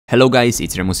Hello guys,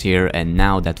 it's Remus here, and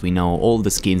now that we know all the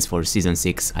skins for Season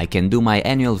 6, I can do my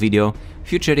annual video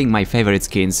featuring my favorite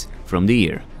skins from the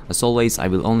year. As always, I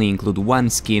will only include one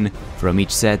skin from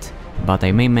each set, but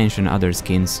I may mention other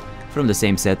skins from the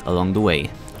same set along the way.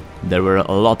 There were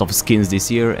a lot of skins this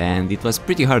year and it was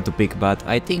pretty hard to pick, but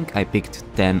I think I picked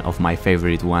 10 of my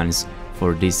favorite ones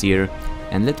for this year.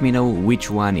 And let me know which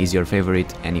one is your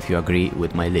favorite and if you agree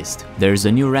with my list. There's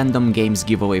a new random games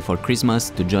giveaway for Christmas.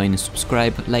 To join,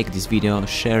 subscribe, like this video,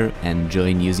 share and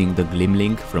join using the Glim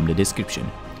link from the description.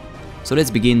 So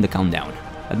let's begin the countdown.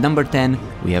 At number 10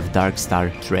 we have Dark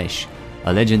Star Trash,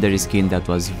 a legendary skin that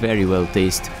was very well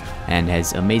tasted and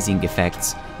has amazing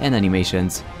effects and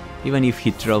animations. Even if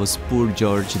he throws poor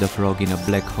George the Frog in a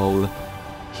black hole.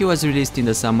 He was released in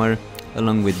the summer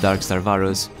along with Dark Star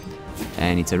Varus,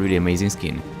 and it's a really amazing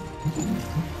skin.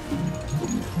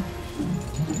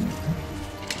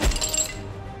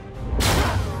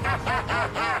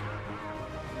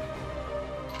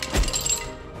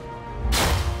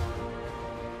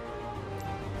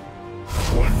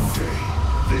 One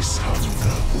day, this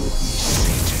hunger will be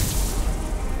sated.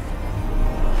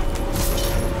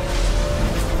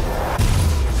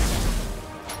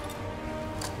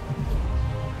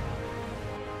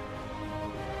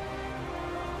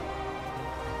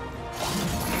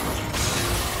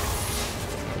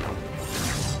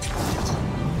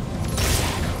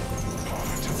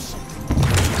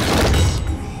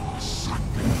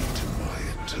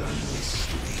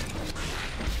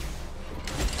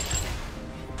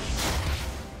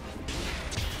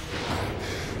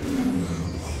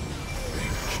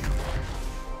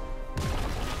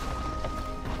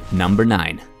 Number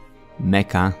 9.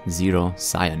 Mecha Zero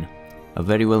Scion. A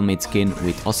very well made skin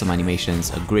with awesome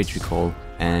animations, a great recall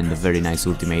and a very nice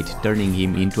ultimate, turning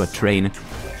him into a train.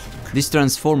 This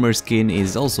Transformer skin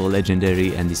is also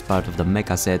legendary and is part of the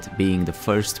Mecha set, being the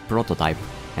first prototype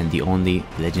and the only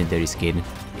legendary skin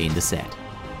in the set.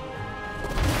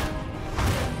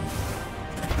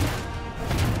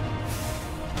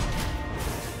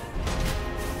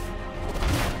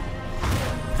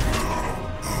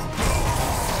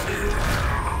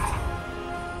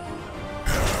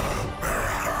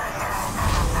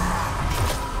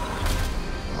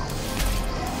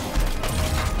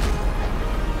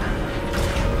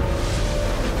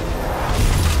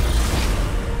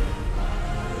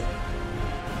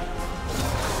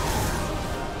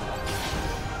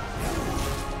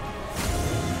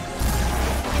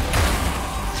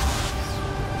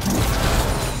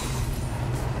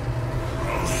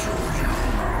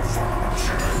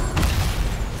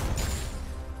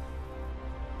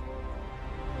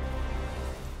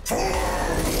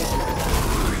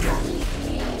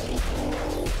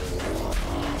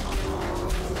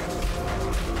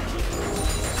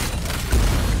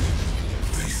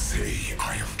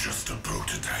 I am just a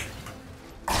prototype.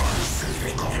 I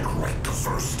think I got it right the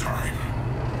first time.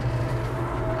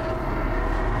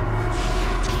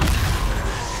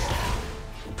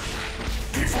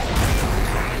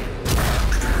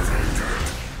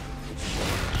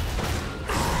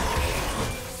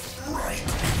 Right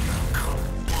in the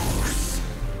caboose.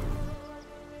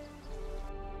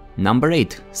 Number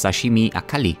 8. Sashimi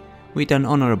Akali, with an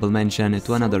honorable mention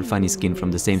to another funny skin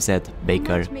from the same set,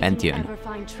 Baker Pantheon.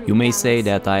 You may say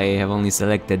that I have only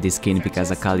selected this skin because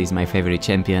Akali is my favorite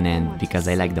champion and because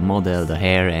I like the model, the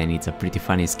hair, and it's a pretty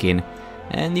funny skin,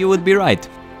 and you would be right.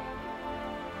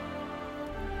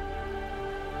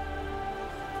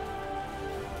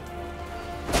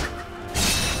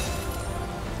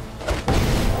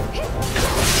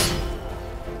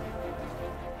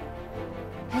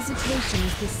 Hesitation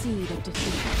is the seed of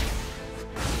defeat.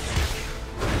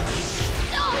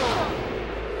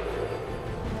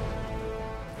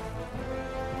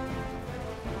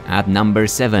 At number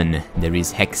 7 there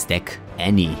is Hextech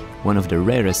Annie, one of the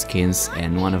rarest skins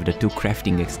and one of the 2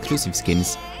 crafting exclusive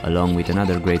skins, along with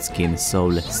another great skin,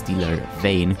 Soul Stealer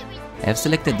Vayne. I have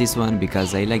selected this one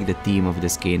because I like the theme of the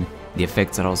skin, the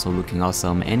effects are also looking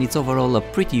awesome and it's overall a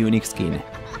pretty unique skin.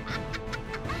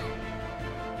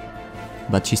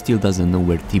 But she still doesn't know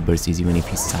where Tibbers is even if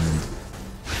he's silent.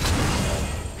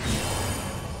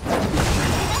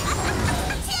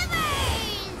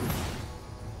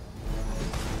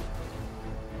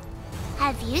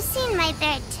 Have you seen my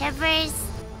bear Tibbers?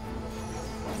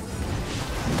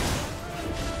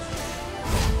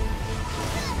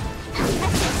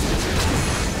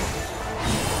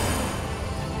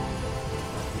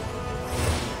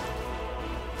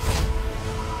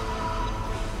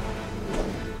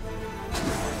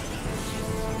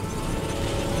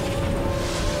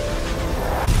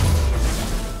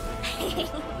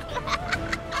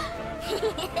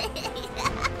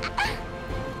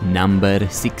 Number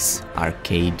 6.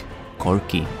 Arcade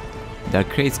Corki. The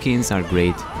arcade skins are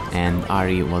great, and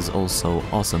Ari was also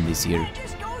awesome this year.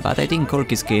 But I think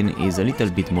Corki skin is a little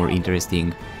bit more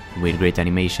interesting, with great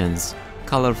animations,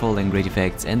 colorful and great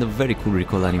effects, and a very cool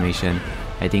recoil animation.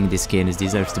 I think this skin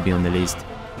deserves to be on the list,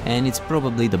 and it's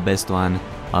probably the best one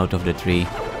out of the three.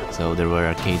 So there were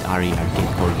Arcade Ari,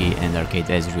 Arcade Corgi, and Arcade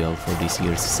Ezreal for this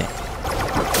year's set.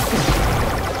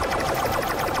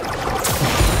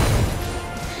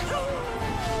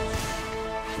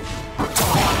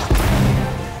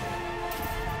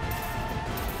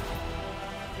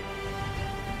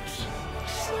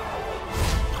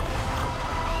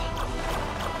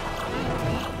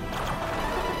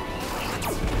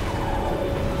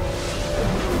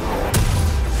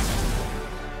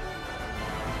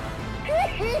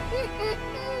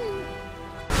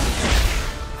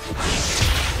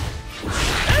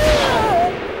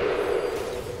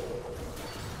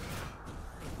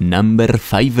 Number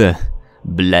 5.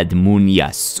 Blood Moon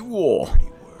Yasuo.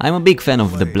 I'm a big fan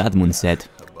of the Blood Moon set,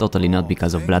 totally not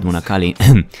because of Blood Moon Akali,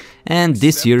 and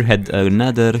this year had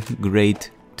another great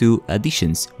 2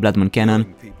 additions. Blood Moon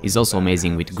Cannon is also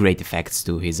amazing with great effects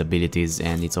to his abilities,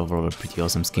 and it's overall a pretty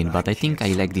awesome skin, but I think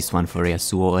I like this one for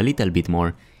Yasuo a little bit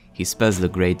more. His spells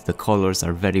look great, the colors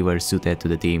are very well suited to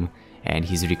the team, and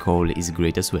his recoil is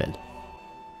great as well.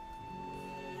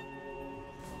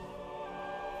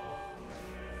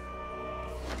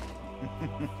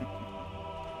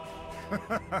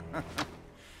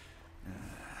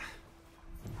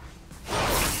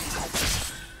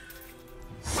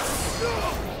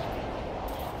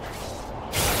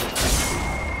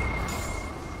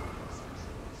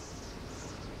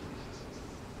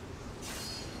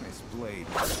 Nice blade.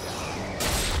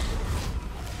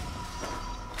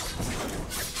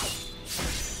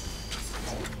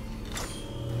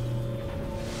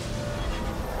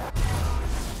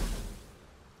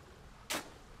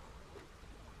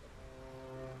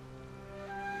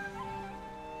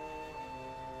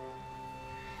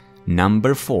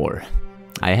 Number 4.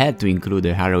 I had to include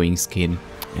a harrowing skin,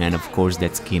 and of course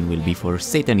that skin will be for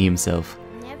Satan himself.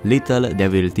 Little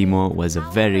Devil Timo was a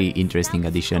very interesting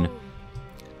addition.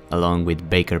 Along with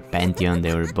Baker Pantheon,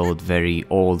 they were both very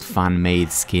old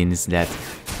fan-made skins that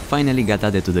finally got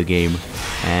added to the game,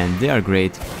 and they are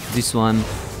great. This one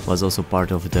was also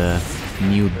part of the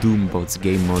new Doombots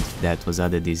game mode that was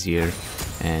added this year,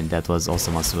 and that was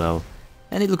awesome as well.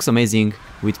 And it looks amazing,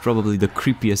 with probably the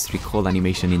creepiest recoil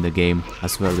animation in the game,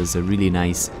 as well as a really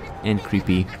nice and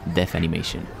creepy death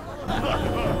animation.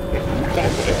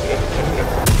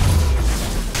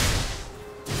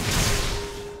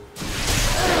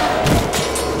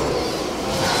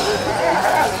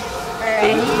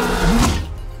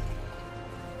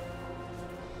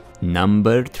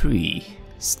 Number 3.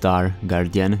 Star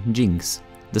Guardian Jinx.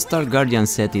 The Star Guardian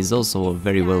set is also a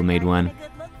very well made one,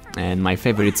 and my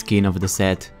favorite skin of the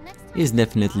set is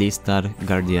definitely Star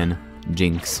Guardian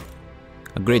Jinx.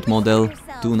 A great model,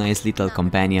 2 nice little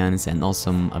companions and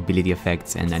awesome ability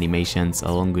effects and animations,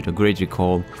 along with a great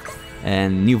recoil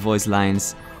and new voice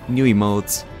lines, new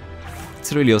emotes.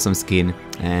 It's a really awesome skin,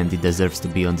 and it deserves to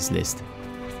be on this list.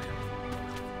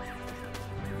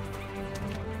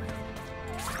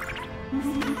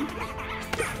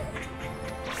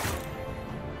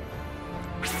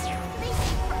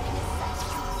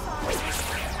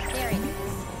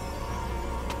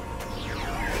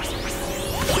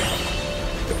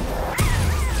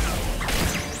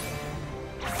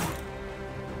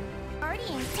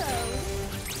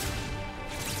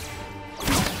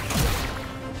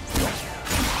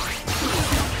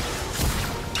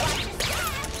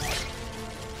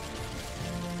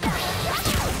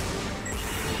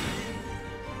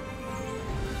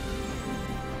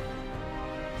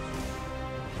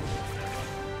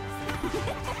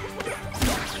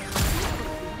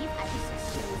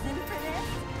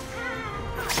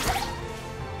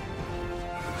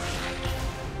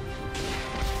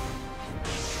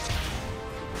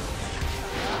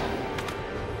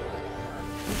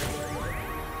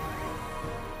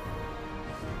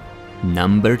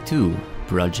 Number 2.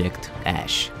 Project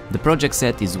Ash. The Project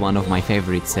set is one of my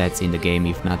favorite sets in the game,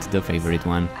 if not the favorite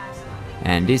one.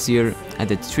 And this year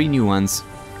added 3 new ones.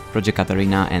 Project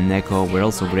Katarina and Neko were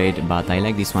also great, but I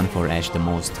like this one for Ash the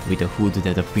most, with a hood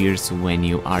that appears when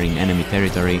you are in enemy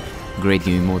territory, great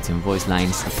new emotes and voice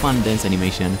lines, a fun dance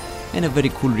animation, and a very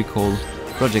cool recoil.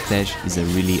 Project Ash is a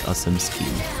really awesome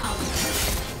skin.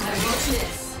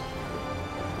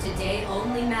 Today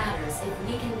only matters if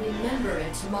we can remember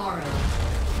it tomorrow.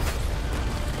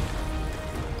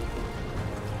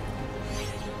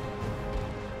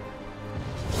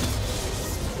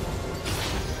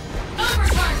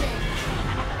 Overcharging!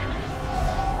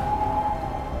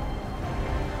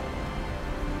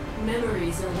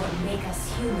 memories are what make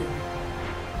us human.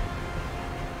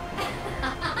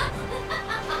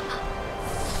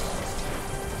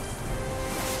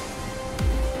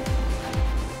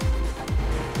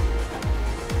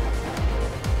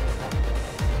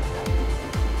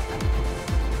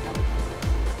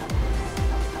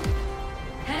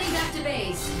 Heading back to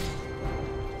base.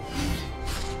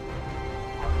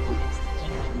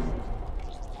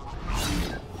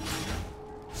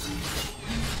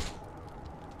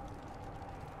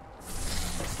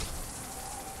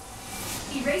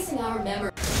 Erasing our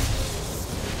memory.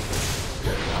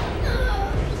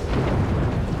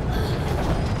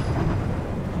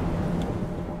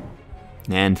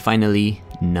 And finally,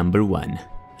 number 1.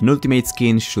 An ultimate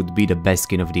skin should be the best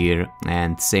skin of the year,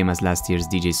 and same as last year's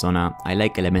DJ Sona, I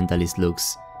like Elementalist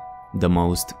looks the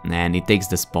most, and it takes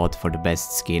the spot for the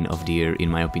best skin of the year in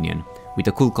my opinion. With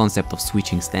a cool concept of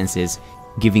switching stances,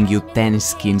 giving you 10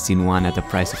 skins in one at the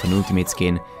price of an ultimate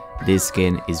skin, this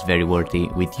skin is very worthy,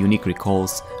 with unique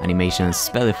recalls, animations,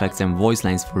 spell effects and voice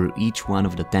lines for each one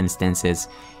of the 10 stances.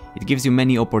 It gives you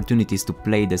many opportunities to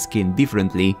play the skin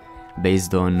differently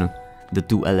based on the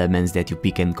 2 elements that you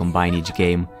pick and combine each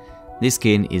game. This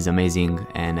skin is amazing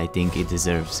and I think it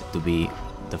deserves to be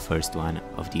the first one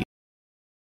of the year.